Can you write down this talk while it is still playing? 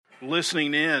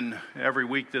listening in every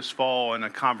week this fall in a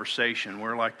conversation.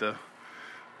 We're like the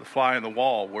fly on the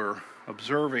wall. We're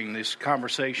observing these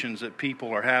conversations that people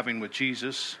are having with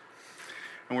Jesus.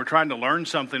 And we're trying to learn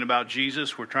something about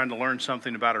Jesus. We're trying to learn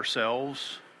something about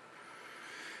ourselves.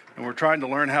 And we're trying to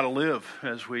learn how to live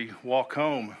as we walk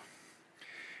home.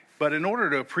 But in order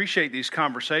to appreciate these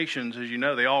conversations, as you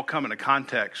know, they all come in a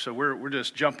context. So we're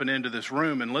just jumping into this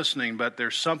room and listening, but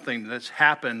there's something that's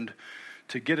happened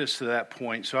to get us to that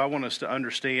point. So I want us to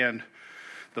understand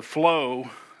the flow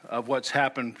of what's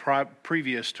happened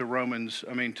previous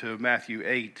to to Matthew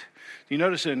 8. You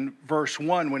notice in verse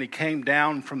 1, when he came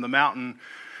down from the mountain,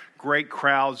 great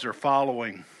crowds are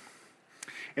following.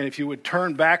 And if you would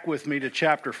turn back with me to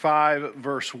chapter 5,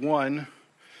 verse 1,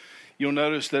 you'll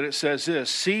notice that it says this: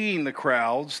 seeing the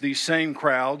crowds, these same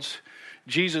crowds,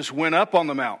 Jesus went up on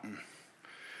the mountain.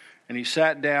 And he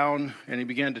sat down and he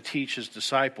began to teach his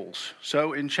disciples.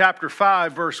 So in chapter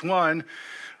 5, verse 1,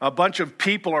 a bunch of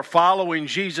people are following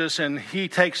Jesus, and he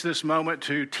takes this moment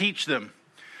to teach them.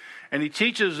 And he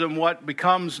teaches them what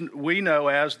becomes, we know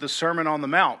as the Sermon on the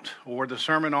Mount, or the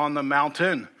Sermon on the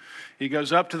Mountain. He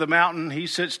goes up to the mountain, he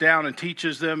sits down and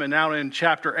teaches them, and now in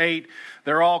chapter 8,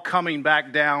 they're all coming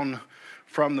back down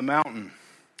from the mountain.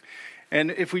 And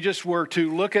if we just were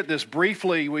to look at this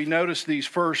briefly, we notice these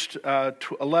first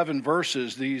 11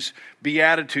 verses, these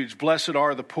Beatitudes, blessed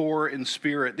are the poor in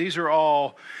spirit. These are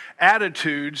all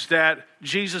attitudes that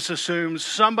Jesus assumes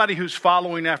somebody who's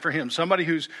following after him, somebody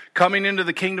who's coming into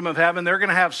the kingdom of heaven, they're going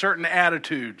to have certain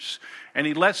attitudes. And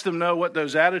he lets them know what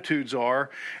those attitudes are.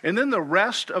 And then the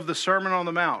rest of the Sermon on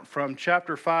the Mount, from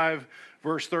chapter 5,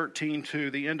 verse 13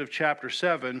 to the end of chapter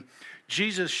 7,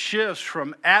 Jesus shifts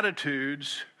from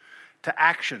attitudes to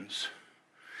actions.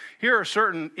 Here are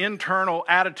certain internal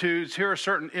attitudes. Here are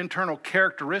certain internal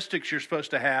characteristics you're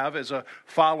supposed to have as a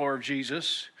follower of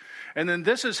Jesus. And then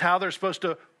this is how they're supposed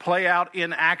to play out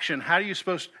in action. How are you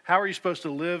supposed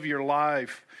to live your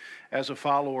life as a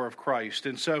follower of Christ?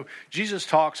 And so Jesus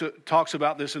talks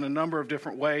about this in a number of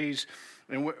different ways.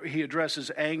 And he addresses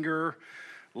anger,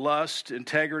 lust,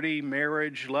 integrity,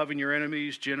 marriage, loving your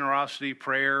enemies, generosity,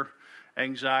 prayer,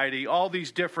 anxiety, all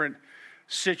these different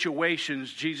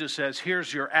situations. Jesus says,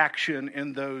 here's your action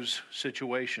in those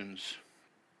situations.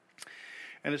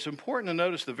 And it's important to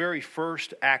notice the very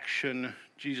first action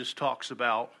Jesus talks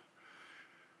about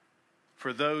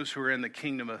for those who are in the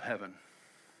kingdom of heaven.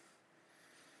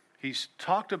 He's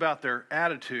talked about their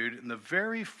attitude, and the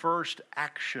very first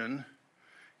action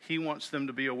he wants them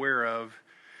to be aware of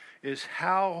is,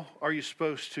 how are you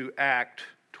supposed to act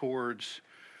towards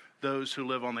those who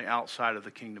live on the outside of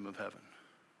the kingdom of heaven?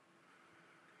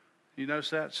 You notice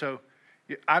that? So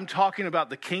I'm talking about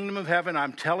the kingdom of heaven.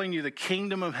 I'm telling you the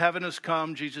kingdom of heaven has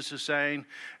come, Jesus is saying.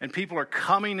 And people are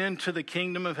coming into the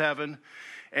kingdom of heaven.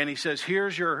 And he says,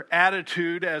 here's your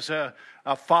attitude as a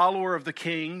follower of the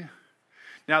king.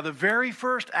 Now, the very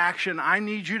first action I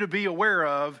need you to be aware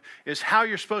of is how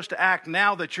you're supposed to act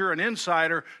now that you're an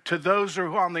insider to those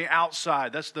who are on the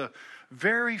outside. That's the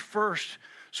very first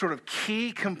sort of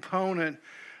key component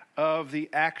of the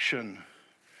action.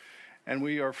 And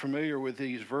we are familiar with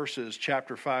these verses,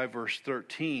 chapter 5, verse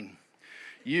 13.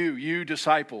 You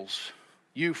disciples,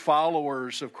 you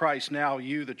followers of Christ, now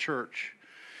you the church,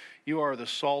 you are the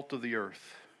salt of the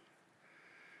earth.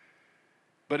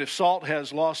 But if salt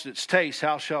has lost its taste,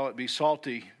 how shall it be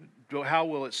salty? How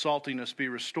will its saltiness be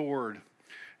restored?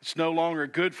 It's no longer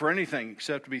good for anything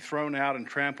except to be thrown out and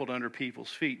trampled under people's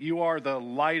feet. You are the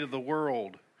light of the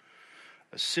world,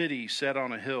 a city set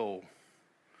on a hill.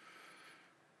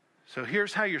 So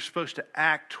here's how you're supposed to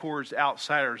act towards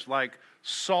outsiders, like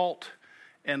salt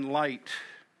and light.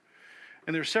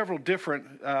 And there's several different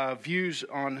views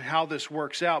on how this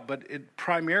works out, but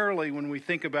primarily when we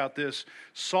think about this,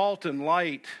 salt and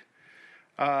light,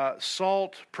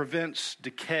 salt prevents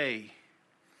decay.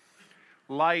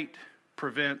 Light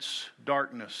prevents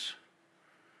darkness.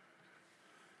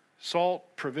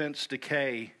 Salt prevents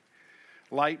decay.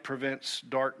 Light prevents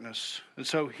darkness. And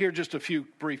so here are just a few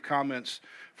brief comments.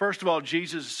 First of all,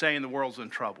 Jesus is saying the world's in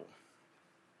trouble.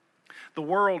 The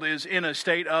world is in a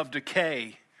state of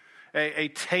decay, a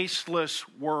tasteless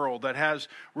world that has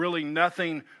really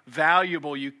nothing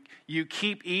valuable. You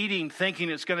keep eating thinking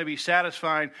it's going to be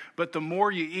satisfying, but the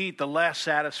more you eat, the less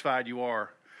satisfied you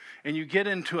are. And you get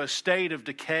into a state of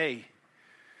decay,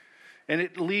 and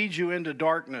it leads you into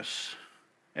darkness.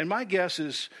 And my guess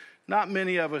is not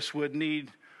many of us would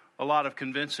need a lot of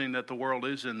convincing that the world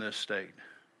is in this state.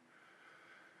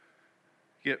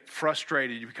 You get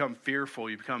frustrated, you become fearful,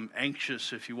 you become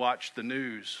anxious if you watch the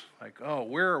news. Like, oh,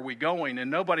 where are we going?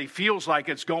 And nobody feels like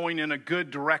it's going in a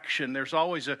good direction. There's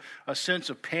always a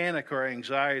sense of panic or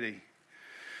anxiety.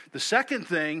 The second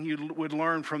thing you would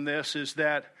learn from this is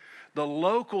that the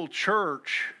local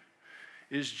church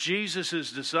is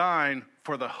Jesus' design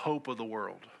for the hope of the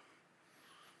world.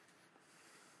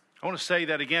 I want to say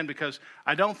that again because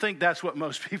I don't think that's what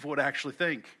most people would actually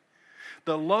think.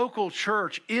 The local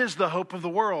church is the hope of the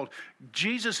world.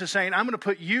 Jesus is saying, I'm going to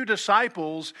put you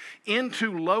disciples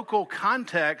into local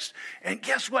context, and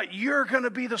guess what? You're going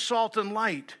to be the salt and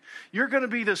light. You're going to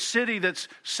be the city that's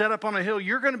set up on a hill.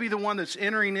 You're going to be the one that's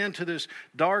entering into this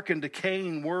dark and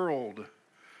decaying world.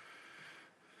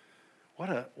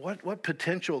 What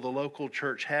potential the local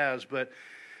church has, but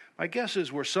my guess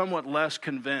is we're somewhat less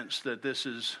convinced that this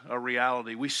is a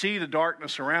reality. We see the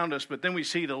darkness around us, but then we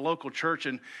see the local church,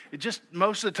 and it just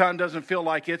most of the time doesn't feel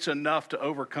like it's enough to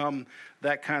overcome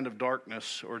that kind of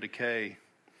darkness or decay.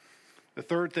 The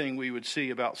third thing we would see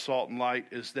about salt and light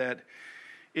is that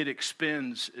it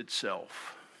expends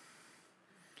itself.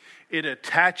 It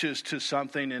attaches to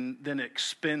something and then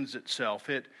expends itself.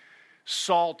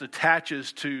 Salt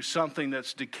attaches to something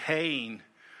that's decaying,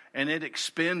 and it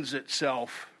expends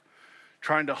itself,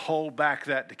 trying to hold back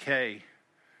that decay.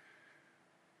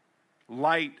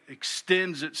 Light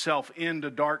extends itself into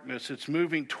darkness. It's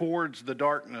moving towards the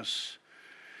darkness.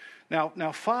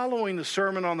 Now, following the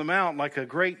Sermon on the Mount like a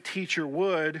great teacher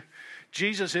would,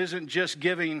 Jesus isn't just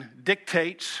giving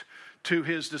dictates to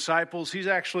his disciples. He's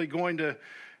actually going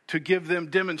to give them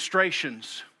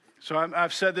demonstrations. So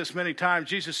I've said this many times.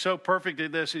 Jesus is so perfect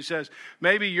at this. He says,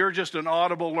 maybe you're just an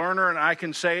audible learner and I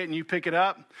can say it and you pick it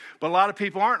up. But a lot of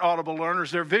people aren't audible learners.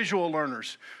 They're visual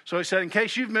learners. So he said, in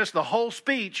case you've missed the whole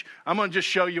speech, I'm going to just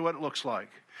show you what it looks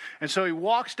like. And so he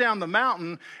walks down the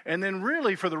mountain, and then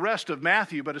really for the rest of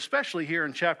Matthew, but especially here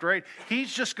in chapter 8,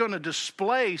 he's just going to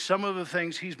display some of the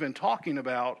things he's been talking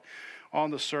about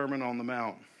on the Sermon on the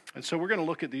Mount. And so we're going to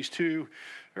look at these two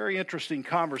very interesting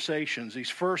conversations, these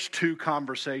first two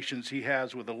conversations he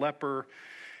has with a leper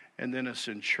and then a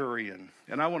centurion.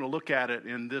 And I want to look at it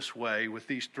in this way with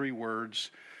these three words: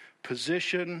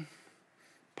 position,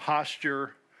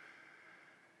 posture,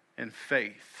 and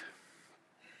faith.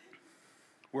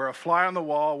 We're a fly on the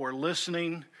wall. We're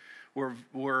listening.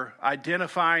 We're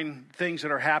identifying things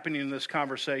that are happening in this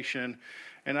conversation.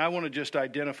 And I want to just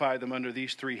identify them under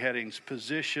these three headings: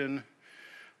 position,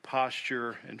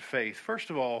 posture, and faith. First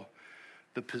of all,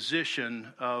 the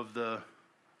position of the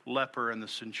leper and the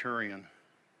centurion.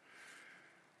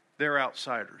 They're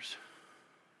outsiders.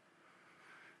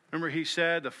 Remember, he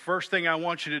said, the first thing I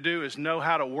want you to do is know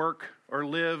how to work or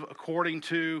live according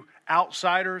to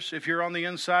outsiders if you're on the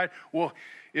inside. Well,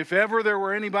 if ever there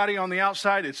were anybody on the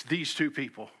outside, it's these two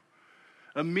people.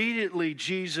 Immediately,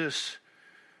 Jesus,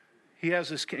 he has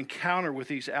this encounter with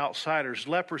these outsiders.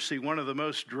 Leprosy, one of the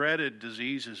most dreaded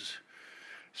diseases,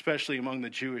 especially among the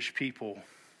Jewish people.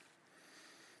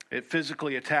 It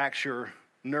physically attacks your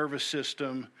nervous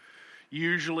system,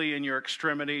 usually in your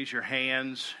extremities, your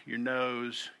hands, your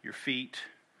nose, your feet.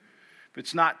 If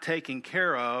it's not taken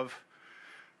care of,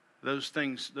 those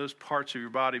things, those parts of your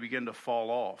body begin to fall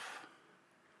off.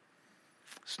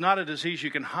 It's not a disease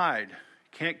you can hide.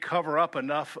 You can't cover up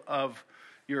enough of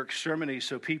your extremities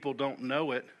so people don't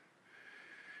know it.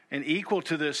 And equal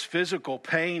to this physical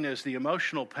pain is the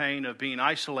emotional pain of being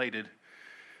isolated.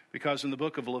 Because in the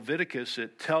book of Leviticus,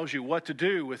 it tells you what to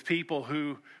do with people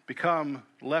who become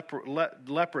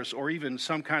leprous or even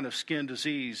some kind of skin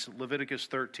disease. Leviticus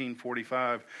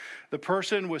 13:45. The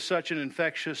person with such an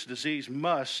infectious disease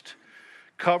must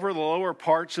cover the lower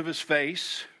parts of his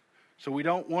face, so we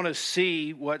don't want to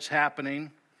see what's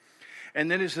happening.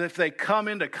 And then as if they come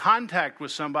into contact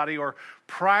with somebody, or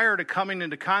prior to coming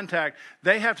into contact,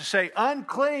 they have to say,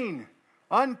 unclean,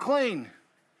 unclean.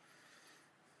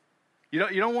 You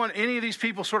don't want any of these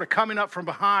people sort of coming up from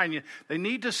behind. They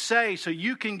need to say so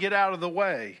you can get out of the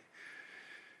way.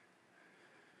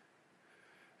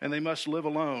 And they must live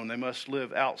alone. They must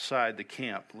live outside the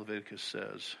camp, Leviticus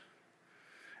says.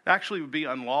 It actually would be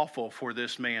unlawful for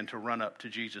this man to run up to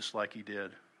Jesus like he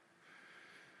did.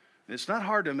 It's not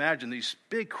hard to imagine these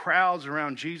big crowds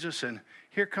around Jesus, and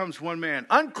here comes one man,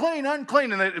 unclean,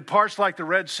 unclean, and it parts like the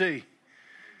Red Sea.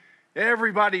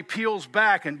 Everybody peels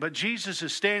back, but Jesus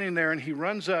is standing there, and he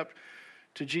runs up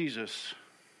to Jesus.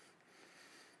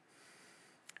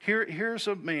 Here's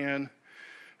a man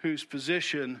whose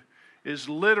position is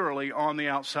literally on the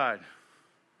outside.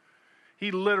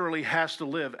 He literally has to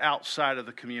live outside of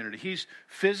the community. He's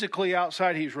physically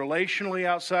outside. He's relationally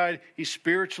outside. He's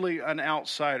spiritually an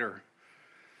outsider.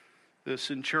 The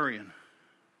centurion.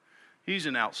 He's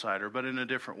an outsider, but in a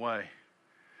different way.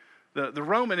 The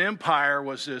Roman Empire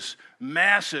was this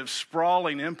massive,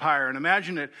 sprawling empire. And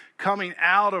imagine it coming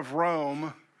out of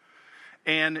Rome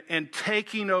and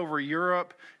taking over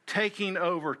Europe, taking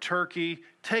over Turkey,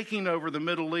 taking over the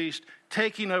Middle East,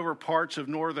 taking over parts of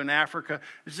northern Africa.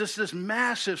 It's just this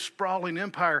massive, sprawling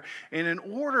empire. And in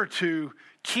order to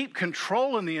keep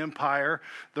control in the empire,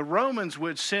 the Romans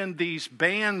would send these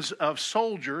bands of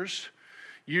soldiers,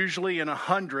 usually in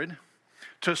 100,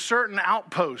 to certain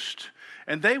outposts.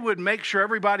 And they would make sure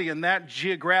everybody in that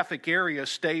geographic area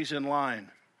stays in line.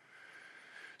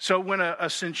 So when a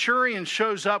centurion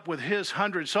shows up with his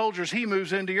 100 soldiers, he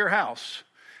moves into your house.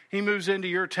 He moves into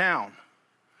your town.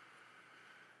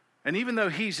 And even though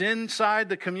he's inside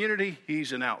the community,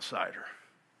 he's an outsider.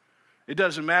 It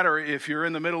doesn't matter if you're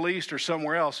in the Middle East or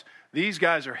somewhere else. These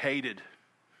guys are hated.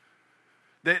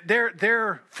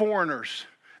 They're foreigners.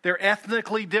 They're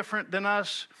ethnically different than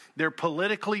us. They're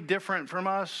politically different from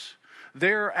us.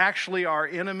 They're actually our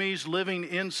enemies living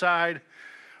inside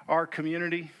our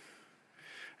community.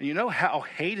 And you know how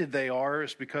hated they are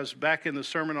is because back in the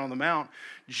Sermon on the Mount,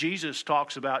 Jesus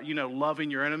talks about,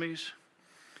 loving your enemies.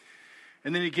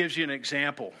 And then he gives you an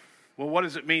example. Well, what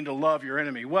does it mean to love your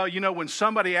enemy? Well, when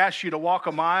somebody asks you to walk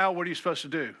a mile, what are you supposed to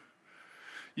do?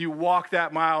 You walk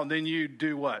that mile and then you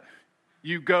do what?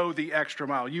 You go the extra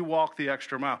mile. You walk the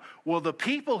extra mile. Well, the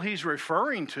people he's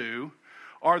referring to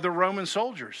are the Roman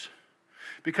soldiers.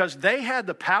 Because they had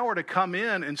the power to come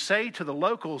in and say to the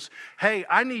locals, hey,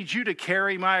 I need you to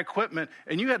carry my equipment.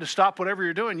 And you had to stop whatever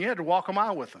you're doing. You had to walk a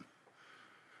mile with them.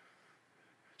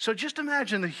 So just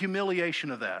imagine the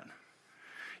humiliation of that.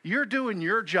 You're doing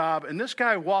your job, and this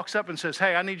guy walks up and says,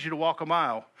 hey, I need you to walk a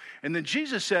mile. And then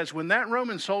Jesus says, when that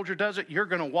Roman soldier does it, you're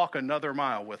going to walk another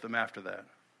mile with him after that.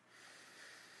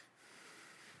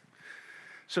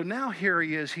 So now here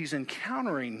he is, he's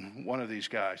encountering one of these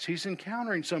guys. He's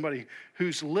encountering somebody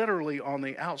who's literally on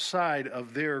the outside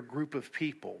of their group of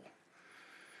people.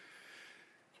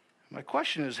 My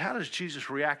question is, how does Jesus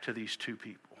react to these two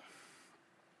people?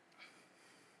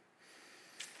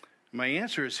 My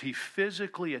answer is he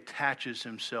physically attaches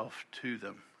himself to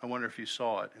them. I wonder if you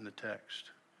saw it in the text.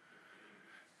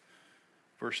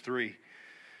 Verse 3,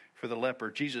 for the leper,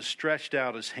 Jesus stretched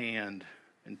out his hand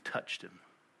and touched him.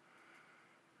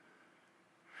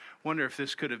 Wonder if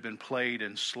this could have been played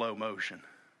in slow motion.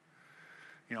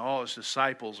 All his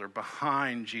disciples are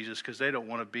behind Jesus because they don't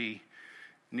want to be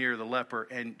near the leper.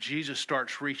 And Jesus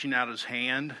starts reaching out his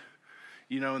hand,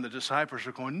 and the disciples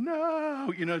are going,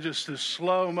 no, just this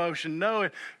slow motion. No,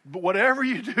 but whatever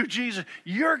you do, Jesus,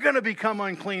 you're going to become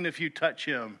unclean if you touch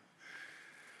him.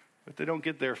 But they don't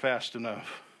get there fast enough.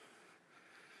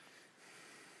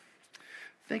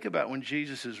 Think about when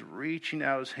Jesus is reaching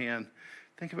out his hand.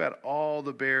 Think about all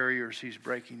the barriers he's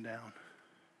breaking down.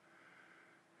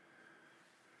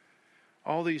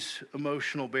 All these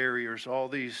emotional barriers, all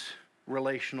these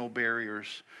relational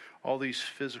barriers, all these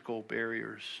physical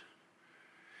barriers.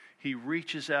 He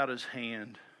reaches out his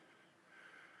hand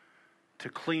to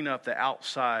clean up the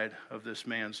outside of this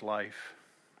man's life.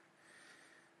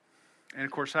 And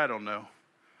of course, I don't know.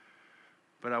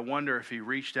 But I wonder if he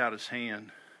reached out his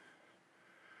hand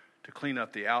to clean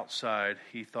up the outside,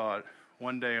 he thought,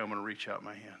 one day I'm going to reach out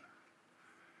my hand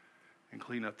and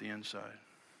clean up the inside.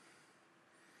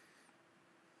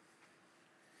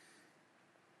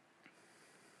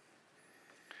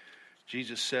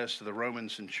 Jesus says to the Roman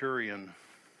centurion,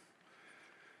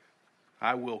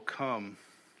 I will come.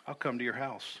 I'll come to your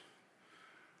house.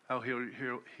 I'll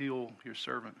heal your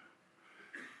servant.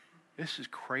 This is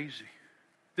crazy.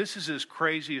 This is as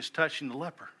crazy as touching the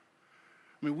leper.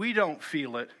 I mean, we don't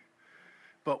feel it,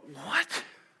 but what?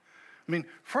 I mean,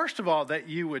 first of all, that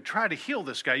you would try to heal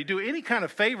this guy. You do any kind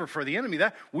of favor for the enemy,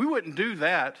 that we wouldn't do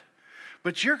that.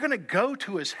 But you're going to go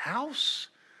to his house?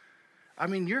 I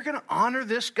mean, you're going to honor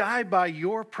this guy by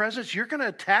your presence? You're going to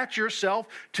attach yourself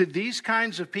to these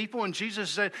kinds of people? And Jesus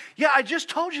said, yeah, I just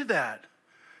told you that.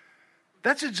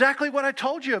 That's exactly what I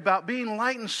told you about being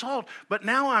light and salt. But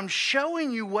now I'm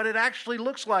showing you what it actually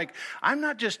looks like. I'm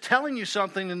not just telling you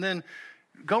something and then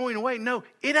going away. No,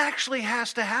 it actually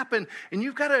has to happen. And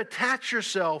you've got to attach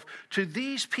yourself to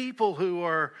these people who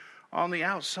are on the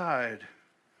outside.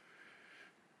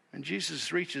 And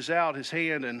Jesus reaches out his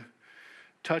hand and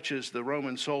touches the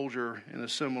Roman soldier in a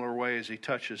similar way as he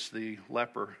touches the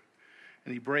leper.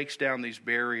 And he breaks down these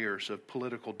barriers of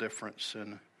political difference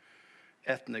and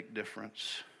ethnic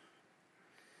difference.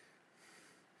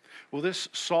 Well, this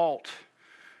salt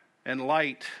and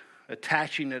light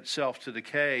attaching itself to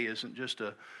decay isn't just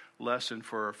a lesson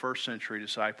for a first century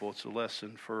disciple, it's a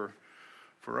lesson for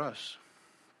us.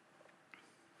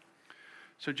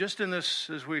 So just in this,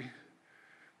 as we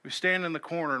stand in the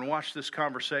corner and watch this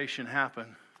conversation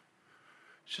happen,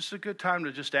 it's just a good time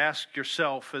to just ask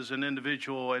yourself as an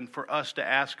individual and for us to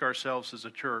ask ourselves as a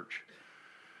church.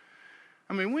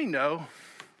 I mean, we know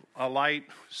a light,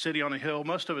 city on a hill.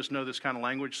 Most of us know this kind of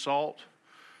language, salt.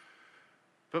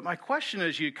 But my question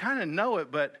is, you kind of know it,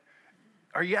 but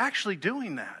are you actually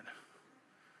doing that?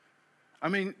 I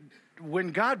mean,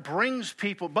 when God brings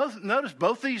people, notice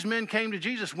both these men came to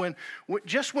Jesus. When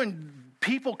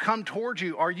people come towards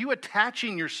you, are you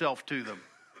attaching yourself to them?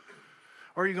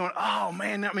 Or are you going, oh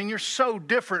man, I mean, you're so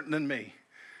different than me.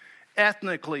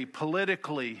 Ethnically,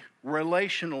 politically,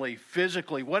 relationally,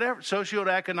 physically, whatever,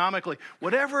 socioeconomically,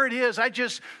 whatever it is, I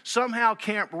just somehow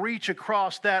can't reach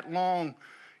across that long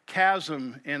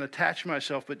chasm and attach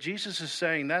myself. But Jesus is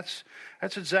saying that's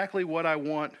exactly what I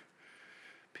want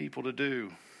people to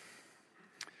do.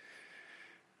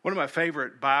 One of my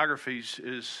favorite biographies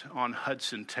is on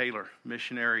Hudson Taylor,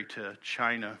 missionary to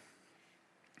China.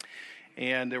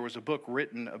 And there was a book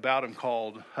written about him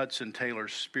called Hudson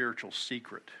Taylor's Spiritual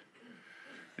Secret.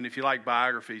 And if you like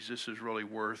biographies, this is really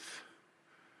worth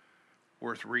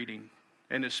reading.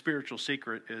 And his spiritual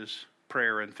secret is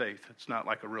prayer and faith. It's not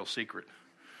like a real secret.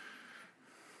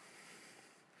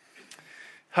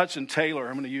 Hudson Taylor,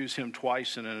 I'm going to use him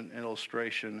twice in an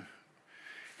illustration.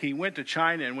 He went to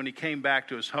China, and when he came back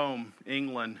to his home,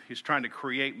 England, he's trying to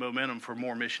create momentum for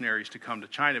more missionaries to come to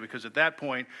China, because at that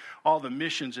point, all the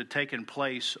missions had taken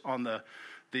place on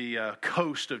the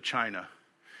coast of China.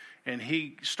 And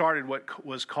he started what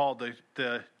was called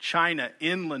the China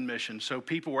Inland Mission. So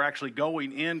people were actually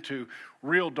going into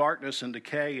real darkness and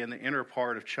decay in the inner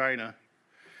part of China.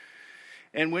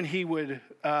 And when he would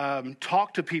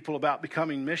talk to people about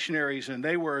becoming missionaries, and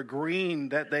they were agreeing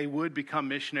that they would become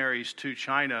missionaries to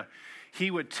China,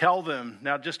 he would tell them,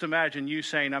 now just imagine you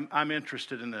saying, I'm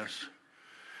interested in this.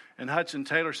 And Hudson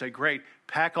Taylor said, great,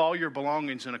 pack all your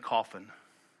belongings in a coffin.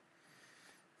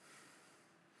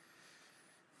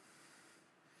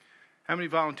 How many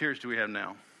volunteers do we have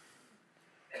now?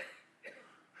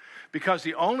 Because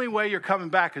the only way you're coming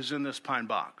back is in this pine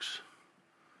box.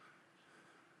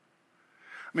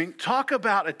 I mean, talk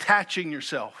about attaching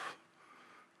yourself.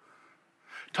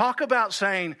 Talk about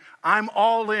saying, I'm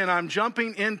all in. I'm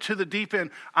jumping into the deep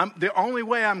end. The only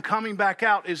way I'm coming back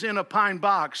out is in a pine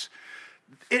box.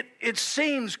 It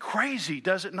seems crazy,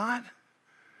 does it not?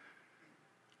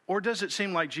 Or does it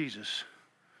seem like Jesus?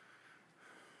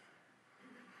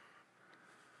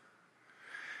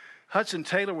 Hudson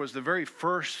Taylor was the very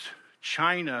first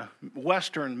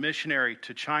Western missionary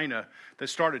to China that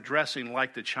started dressing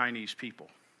like the Chinese people.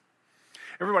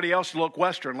 Everybody else looked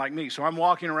Western like me, so I'm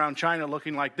walking around China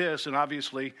looking like this, and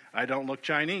obviously I don't look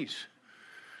Chinese.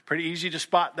 Pretty easy to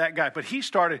spot that guy. But he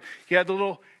had the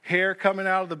little hair coming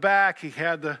out of the back, he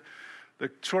had the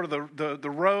sort of the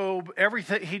robe,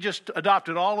 everything. He just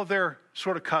adopted all of their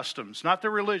sort of customs, not their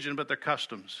religion, but their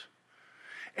customs.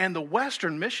 And the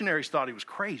Western missionaries thought he was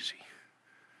crazy.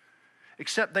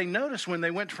 Except they noticed when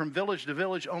they went from village to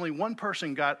village, only one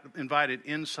person got invited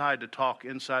inside to talk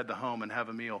inside the home and have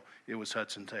a meal. It was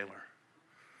Hudson Taylor.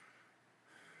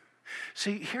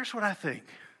 See, here's what I think.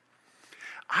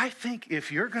 I think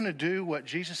if you're going to do what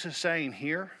Jesus is saying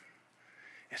here,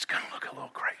 it's going to look a little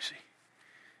crazy.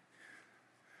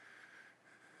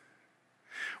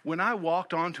 When I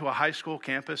walked onto a high school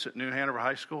campus at New Hanover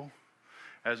High School,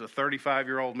 as a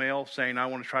 35-year-old male saying, I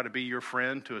want to try to be your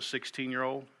friend to a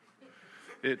 16-year-old,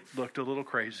 it looked a little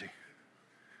crazy.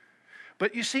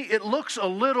 But you see, it looks a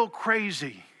little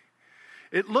crazy.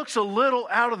 It looks a little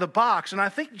out of the box. And I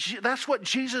think that's what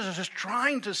Jesus is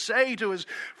trying to say to his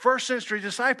first century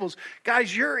disciples.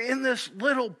 Guys, you're in this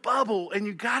little bubble, and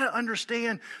you got to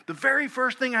understand the very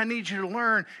first thing I need you to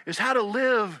learn is how to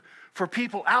live for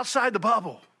people outside the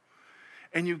bubble.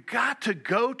 And you've got to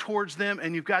go towards them,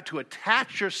 and you've got to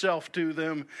attach yourself to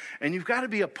them, and you've got to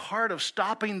be a part of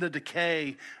stopping the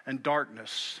decay and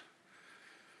darkness.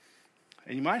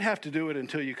 And you might have to do it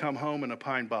until you come home in a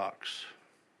pine box.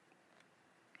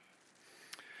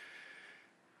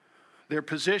 Their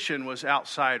position was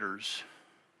outsiders.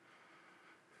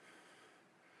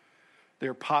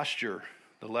 Their posture,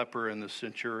 the leper and the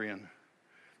centurion.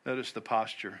 Notice the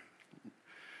posture.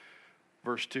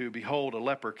 Verse 2, behold, a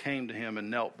leper came to him and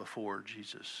knelt before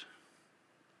Jesus.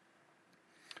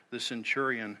 The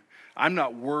centurion, I'm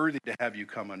not worthy to have you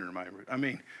come under my roof. I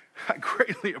mean, I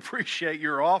greatly appreciate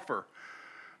your offer.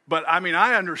 But I mean,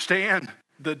 I understand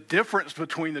the difference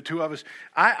between the two of us.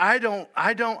 I'm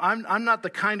not the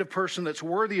kind of person that's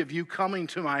worthy of you coming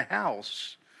to my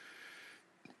house.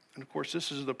 And of course,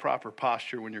 this is the proper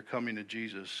posture when you're coming to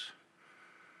Jesus.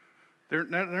 They're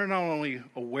not only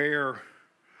aware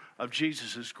of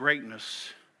Jesus'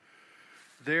 greatness,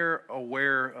 they're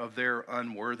aware of their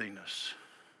unworthiness.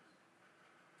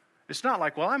 It's not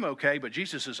like, well, I'm okay, but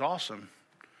Jesus is awesome.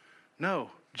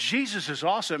 No, Jesus is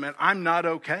awesome, and I'm not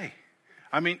okay.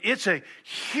 I mean, it's a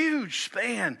huge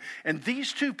span. And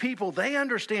these two people, they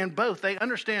understand both. They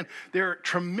understand their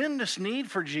tremendous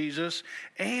need for Jesus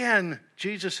and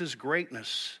Jesus'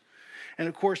 greatness. And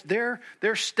of course, their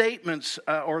statements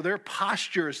or their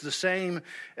posture is the same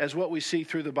as what we see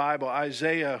through the Bible.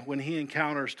 Isaiah, when he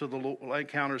encounters the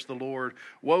Lord,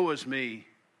 woe is me.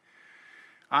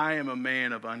 I am a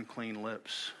man of unclean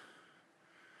lips.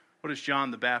 What does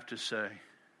John the Baptist say?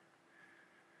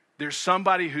 There's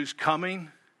somebody who's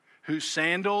coming, whose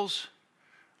sandals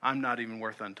I'm not even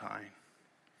worth untying.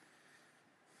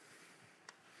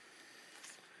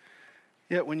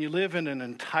 Yet when you live in an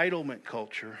entitlement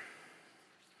culture,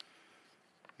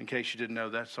 in case you didn't know,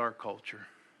 that's our culture,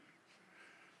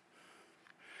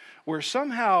 where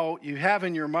somehow you have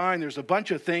in your mind there's a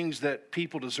bunch of things that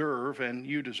people deserve and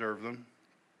you deserve them,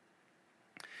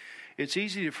 it's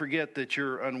easy to forget that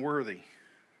you're unworthy.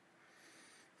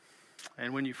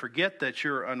 And when you forget that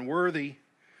you're unworthy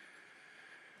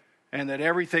and that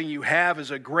everything you have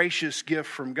is a gracious gift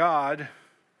from God,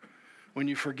 when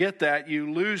you forget that,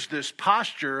 you lose this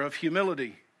posture of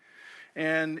humility.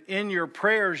 And in your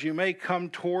prayers, you may come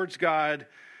towards God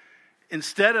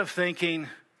instead of thinking,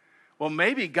 well,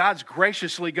 maybe God's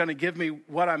graciously going to give me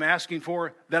what I'm asking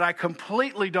for that I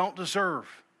completely don't deserve.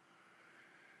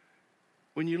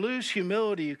 When you lose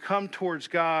humility, you come towards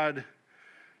God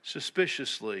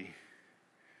suspiciously,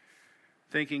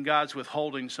 thinking God's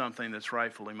withholding something that's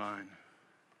rightfully mine.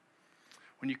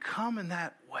 When you come in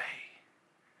that way,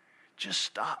 just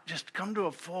stop. Just come to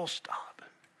a full stop.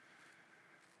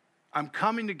 I'm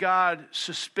coming to God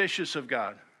suspicious of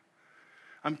God.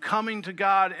 I'm coming to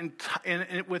God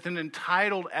with an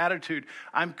entitled attitude.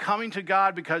 I'm coming to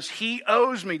God because He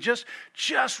owes me. Just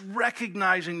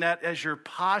recognizing that as your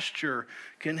posture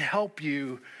can help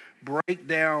you break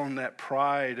down that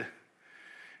pride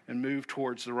and move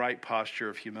towards the right posture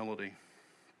of humility.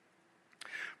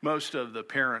 Most of the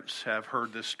parents have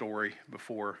heard this story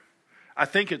before. I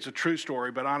think it's a true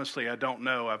story, but honestly, I don't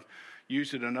know. I've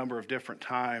used it a number of different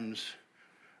times,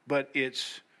 but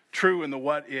it's true in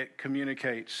what it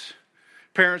communicates.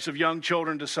 Parents of young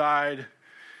children decide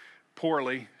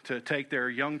poorly to take their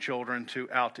young children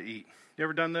out to eat. You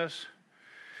ever done this?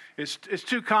 It's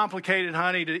too complicated,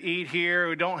 honey, to eat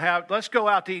here. Let's go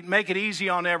out to eat. Make it easy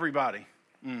on everybody.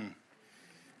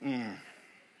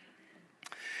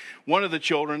 One of the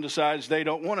children decides they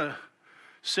don't want to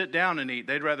sit down and eat.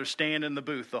 They'd rather stand in the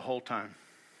booth the whole time.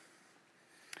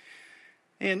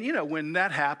 And, when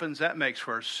that happens, that makes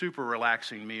for a super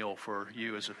relaxing meal for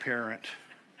you as a parent.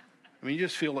 I mean, you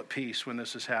just feel at peace when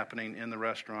this is happening in the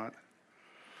restaurant.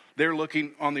 They're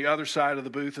looking on the other side of the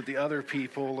booth at the other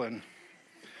people. And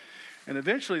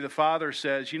eventually the father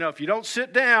says, if you don't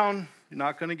sit down, you're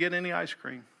not going to get any ice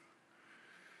cream.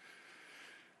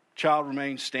 Child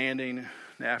remains standing.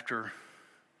 After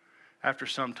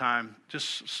some time,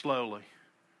 just slowly,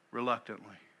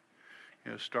 reluctantly,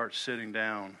 starts sitting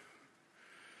down.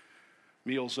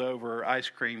 Meal's over,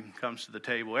 ice cream comes to the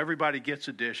table. Everybody gets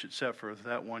a dish except for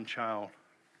that one child.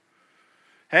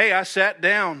 Hey, I sat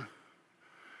down.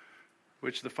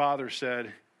 Which the father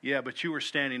said, yeah, but you were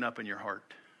standing up in your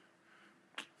heart.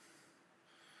 I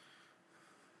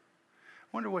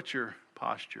wonder what your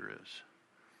posture is.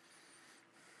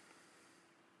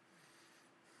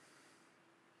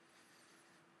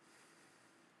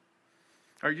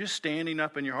 Are you just standing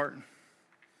up in your heart?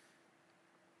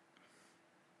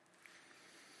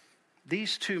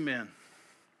 These two men,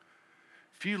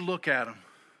 if you look at them,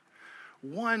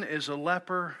 one is a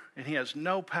leper and he has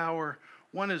no power.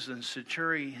 One is a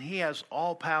centurion and he has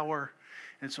all power.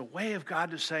 And it's a way of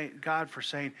God for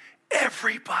saying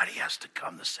everybody has to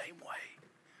come the same way.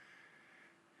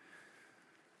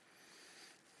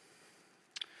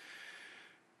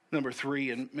 Number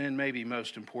three, and maybe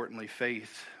most importantly,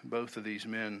 faith. Both of these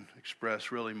men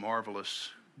express really marvelous,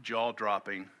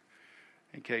 jaw-dropping,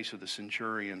 in case of the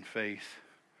centurion, faith.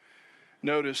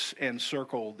 Notice and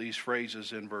circle these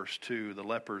phrases in verse 2, the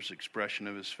leper's expression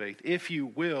of his faith. If you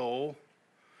will,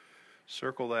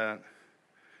 circle that,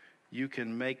 you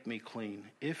can make me clean.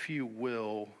 If you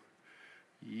will,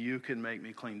 you can make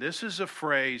me clean. This is a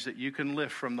phrase that you can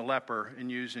lift from the leper and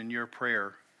use in your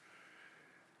prayer.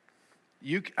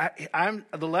 I'm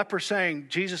the leper saying,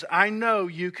 Jesus, I know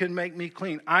you can make me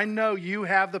clean. I know you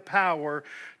have the power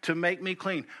to make me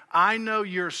clean. I know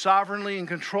you're sovereignly in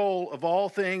control of all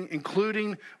things,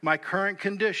 including my current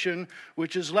condition,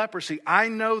 which is leprosy. I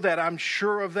know that. I'm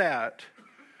sure of that.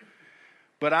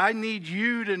 But I need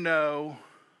you to know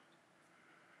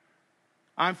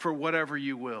I'm for whatever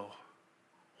you will.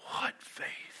 What faith?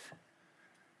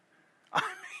 I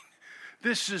mean,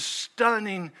 this is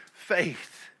stunning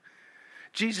faith.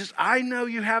 Jesus, I know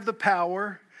you have the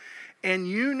power, and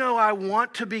you know I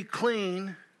want to be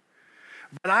clean,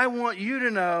 but I want you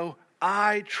to know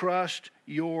I trust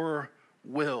your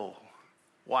will.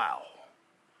 Wow.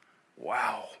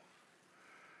 Wow.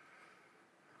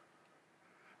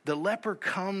 The leper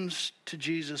comes to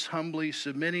Jesus humbly,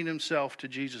 submitting himself to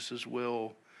Jesus'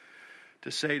 will,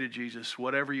 to say to Jesus,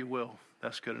 whatever you will,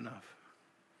 that's good enough.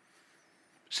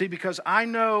 See, because I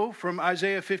know from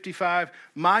Isaiah 55,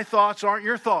 my thoughts aren't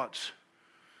your thoughts.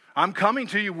 I'm coming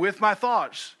to you with my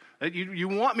thoughts. You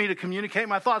want me to communicate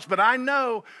my thoughts, but I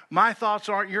know my thoughts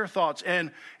aren't your thoughts.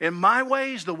 And in my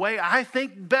ways, the way I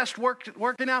think best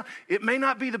working out, it may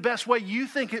not be the best way you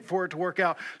think it for it to work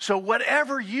out. So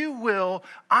whatever you will,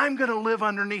 I'm going to live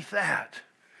underneath that.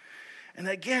 And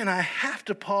again, I have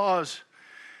to pause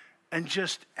and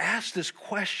just ask this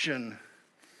question.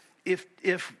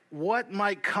 If what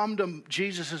might come to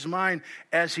Jesus' mind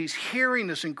as he's hearing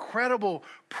this incredible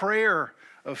prayer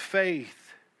of faith,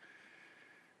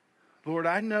 Lord,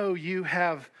 I know you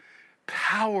have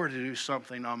power to do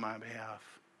something on my behalf.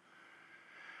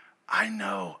 I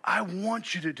know I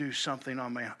want you to do something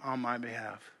on my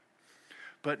behalf,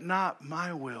 but not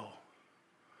my will,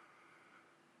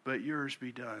 but yours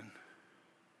be done.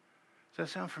 Does that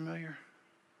sound familiar?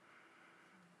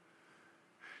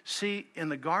 See, in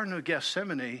the Garden of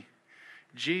Gethsemane,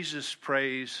 Jesus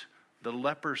prays the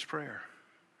leper's prayer.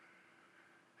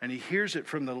 And he hears it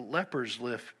from the leper's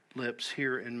lips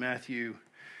here in Matthew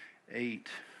 8.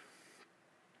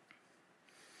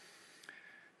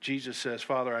 Jesus says,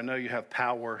 Father, I know you have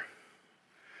power.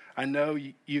 I know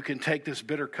you can take this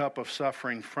bitter cup of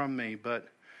suffering from me, but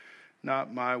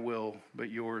not my will, but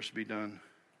yours be done.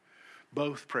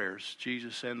 Both prayers,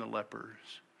 Jesus and the lepers,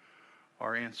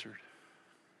 are answered.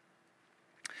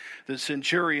 The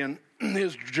centurion,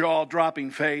 his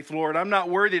jaw-dropping faith, Lord, I'm not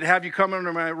worthy to have you come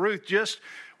under my roof. Just,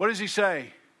 what does he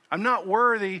say? I'm not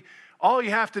worthy. All you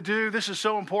have to do, this is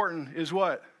so important, is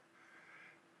what?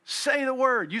 Say the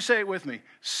word. You say it with me.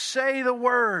 Say the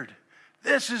word.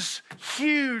 This is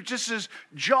huge. This is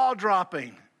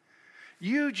jaw-dropping.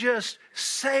 You just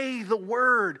say the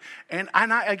word. And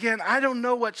I don't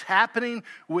know what's happening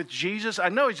with Jesus. I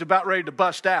know he's about ready to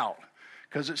bust out.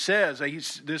 Because it says,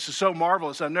 this is so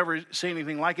marvelous, I've never seen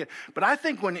anything like it. But I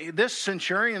think when this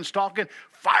centurion's talking,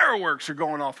 fireworks are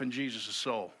going off in Jesus'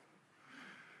 soul.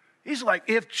 He's like,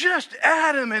 if just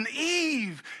Adam and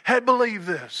Eve had believed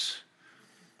this.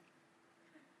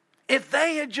 If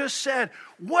they had just said,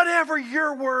 whatever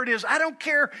your word is, I don't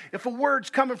care if a word's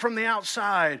coming from the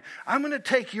outside, I'm going to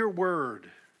take your word.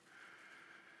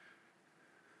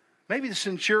 Maybe the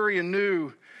centurion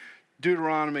knew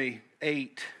Deuteronomy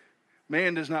 8.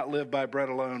 Man does not live by bread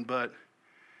alone, but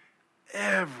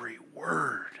every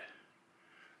word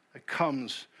that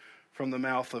comes from the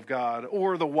mouth of God.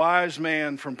 Or the wise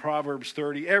man from Proverbs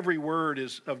 30, every word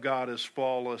of God is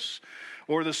flawless.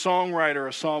 Or the songwriter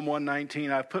of Psalm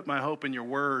 119, I've put my hope in your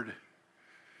word.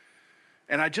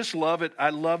 And I just love it. I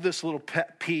love this little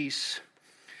piece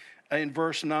in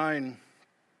verse 9.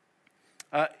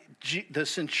 The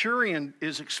centurion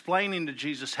is explaining to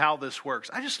Jesus how this works.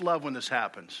 I just love when this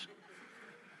happens.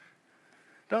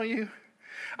 Don't you?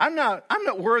 I'm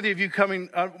not worthy of you coming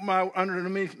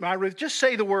underneath my roof. Just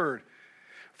say the word.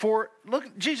 For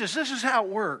look, Jesus, this is how it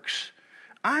works.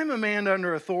 I'm a man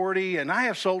under authority, and I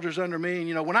have soldiers under me.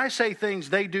 And when I say things,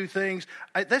 they do things.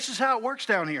 This is how it works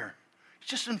down here. He's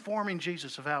just informing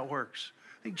Jesus of how it works.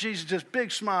 I think Jesus just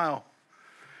big smile,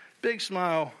 big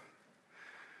smile.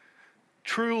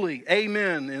 Truly,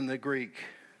 amen in the Greek.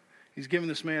 He's giving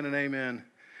this man an amen.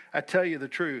 I tell you the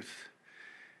truth.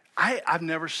 I've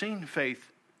never seen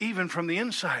faith, even from the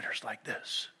insiders, like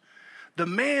this. The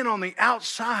man on the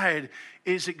outside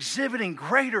is exhibiting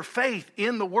greater faith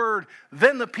in the word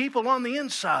than the people on the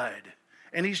inside.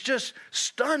 And he's just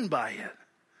stunned by it.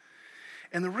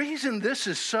 And the reason this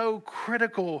is so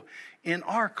critical in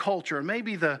our culture,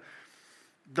 maybe the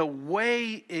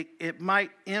way it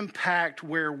might impact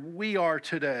where we are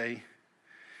today,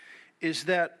 is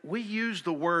that we use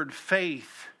the word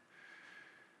faith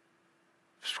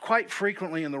quite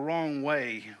frequently in the wrong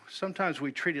way. Sometimes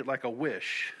we treat it like a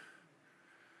wish.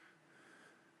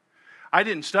 I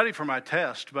didn't study for my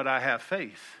test, but I have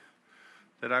faith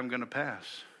that I'm going to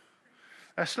pass.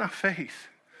 That's not faith.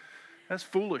 That's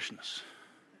foolishness.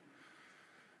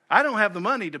 I don't have the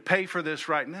money to pay for this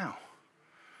right now,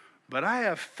 but I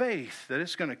have faith that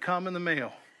it's going to come in the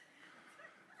mail.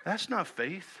 That's not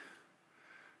faith.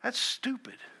 That's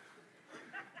stupid.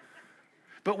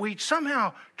 But we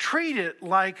somehow treat it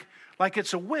like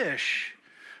it's a wish.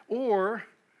 Or,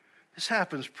 this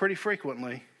happens pretty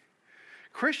frequently,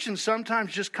 Christians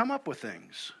sometimes just come up with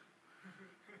things.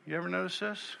 You ever notice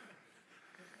this?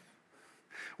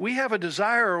 We have a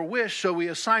desire or a wish, so we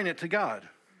assign it to God.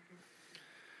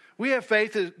 We have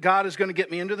faith that God is going to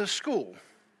get me into this school.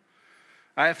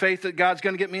 I have faith that God's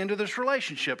going to get me into this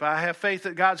relationship. I have faith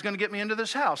that God's going to get me into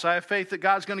this house. I have faith that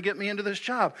God's going to get me into this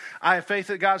job. I have faith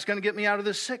that God's going to get me out of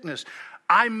this sickness.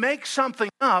 I make something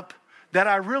up that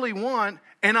I really want,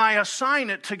 and I assign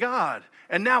it to God.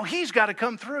 And now He's got to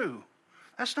come through.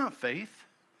 That's not faith.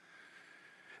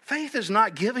 Faith is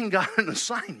not giving God an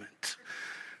assignment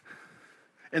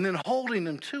and then holding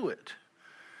Him to it.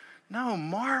 No,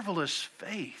 marvelous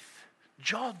faith,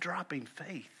 jaw-dropping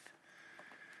faith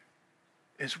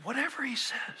is whatever He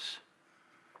says.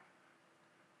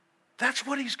 That's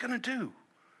what He's going to do.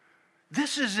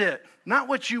 This is it, not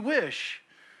what you wish.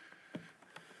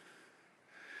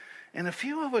 And a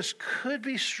few of us could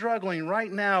be struggling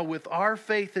right now with our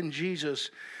faith in Jesus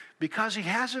because He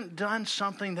hasn't done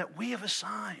something that we have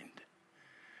assigned.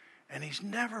 And He's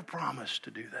never promised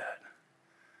to do that.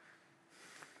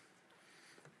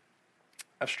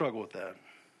 I've struggled with that.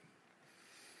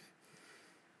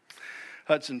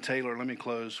 Hudson Taylor, let me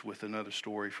close with another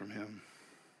story from him.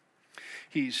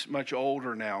 He's much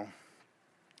older now.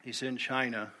 He's in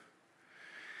China.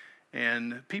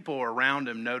 And people around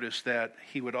him noticed that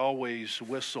he would always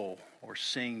whistle or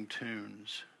sing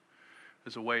tunes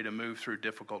as a way to move through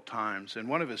difficult times. And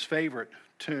one of his favorite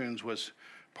tunes was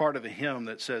part of a hymn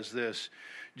that says this: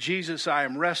 Jesus, I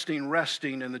am resting,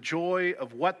 resting in the joy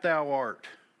of what thou art.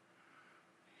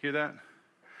 Hear that?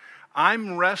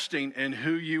 I'm resting in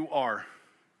who you are.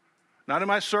 Not in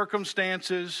my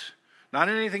circumstances, not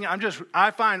in anything.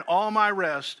 I find all my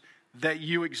rest that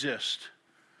you exist.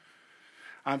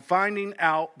 I'm finding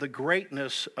out the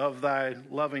greatness of thy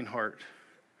loving heart.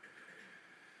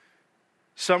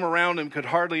 Some around him could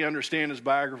hardly understand, his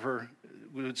biographer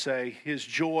would say, his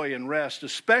joy and rest,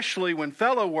 especially when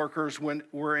fellow workers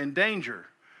were in danger.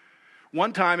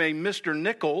 One time, a Mr.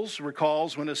 Nichols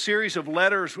recalls when a series of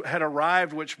letters had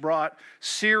arrived which brought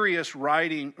serious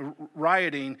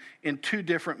rioting in 2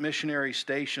 different missionary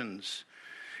stations.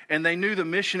 And they knew the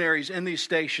missionaries in these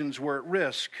stations were at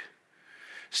risk.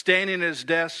 Standing at his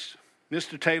desk,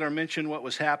 Mr. Taylor mentioned what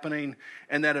was happening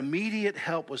and that immediate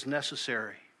help was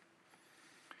necessary.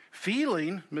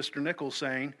 Mr. Nichols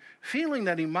saying, feeling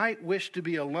that he might wish to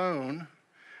be alone,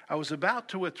 I was about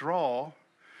to withdraw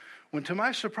when to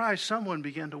my surprise someone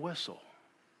began to whistle.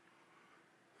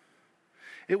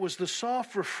 It was the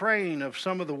soft refrain of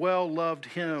some of the well-loved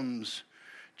hymns,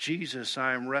 Jesus,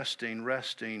 I am resting,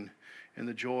 resting in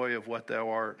the joy of what thou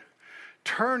art.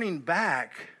 Turning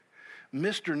back,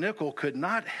 Mr. Nichols could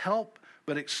not help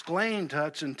but exclaim to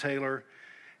Hudson Taylor,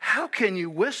 how can you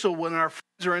whistle when our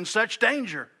friends are in such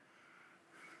danger?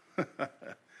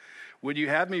 Would you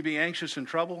have me be anxious and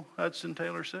trouble? Hudson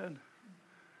Taylor said.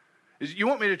 You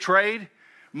want me to trade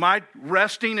my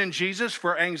resting in Jesus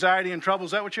for anxiety and trouble?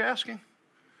 Is that what you're asking?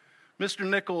 Mr.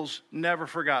 Nichols never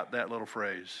forgot that little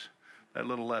phrase, that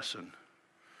little lesson.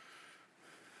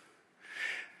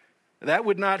 That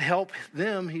would not help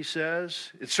them, he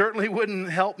says. It certainly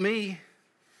wouldn't help me.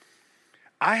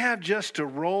 I have just to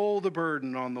roll the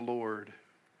burden on the Lord.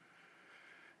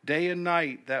 Day and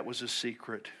night, that was a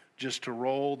secret, just to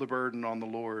roll the burden on the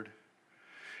Lord.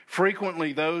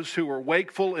 Frequently, those who were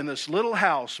wakeful in this little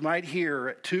house might hear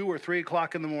at 2 or 3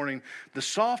 o'clock in the morning the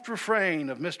soft refrain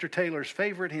of Mr. Taylor's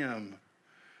favorite hymn.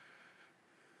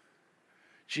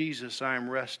 Jesus, I am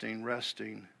resting,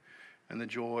 resting in the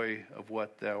joy of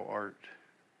what thou art.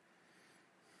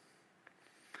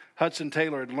 Hudson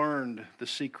Taylor had learned the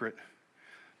secret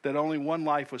that only one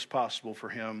life was possible for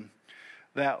him.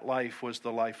 That life was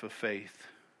the life of faith,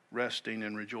 resting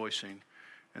and rejoicing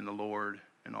in the Lord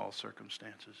in all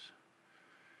circumstances.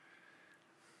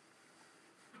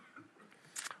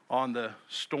 On the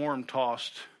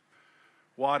storm-tossed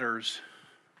waters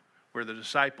where the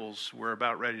disciples were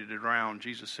about ready to drown,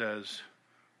 Jesus says,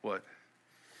 what?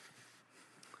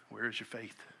 Where is your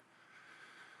faith?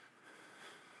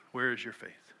 Where is your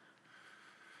faith?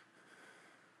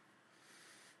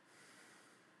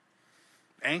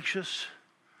 Anxious,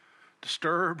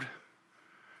 disturbed,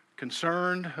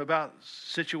 concerned about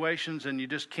situations and you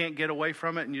just can't get away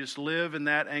from it and you just live in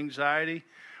that anxiety?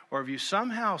 Or have you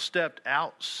somehow stepped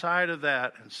outside of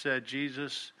that and said,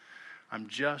 Jesus, I'm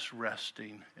just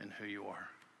resting in who you are.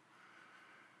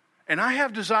 And I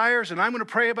have desires, and I'm going to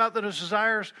pray about those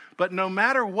desires, but no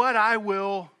matter what I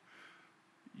will,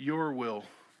 your will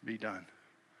be done.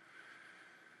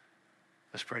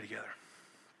 Let's pray together.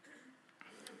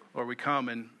 Lord, we come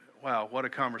and, wow, what a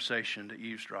conversation to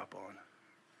eavesdrop on.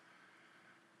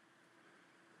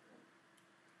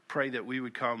 Pray that we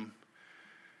would come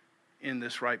in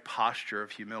this right posture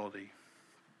of humility.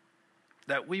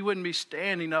 That we wouldn't be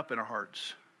standing up in our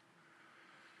hearts.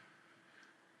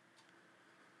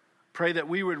 Pray that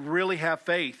we would really have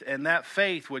faith, and that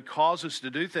faith would cause us to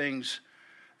do things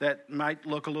that might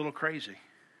look a little crazy.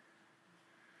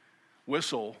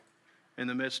 Whistle in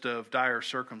the midst of dire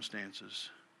circumstances.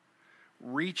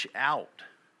 Reach out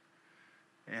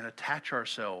and attach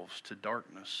ourselves to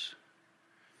darkness.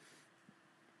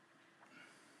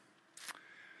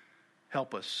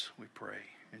 Help us, we pray.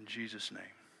 In Jesus' name,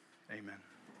 amen.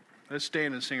 Let's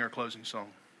stand and sing our closing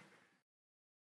song.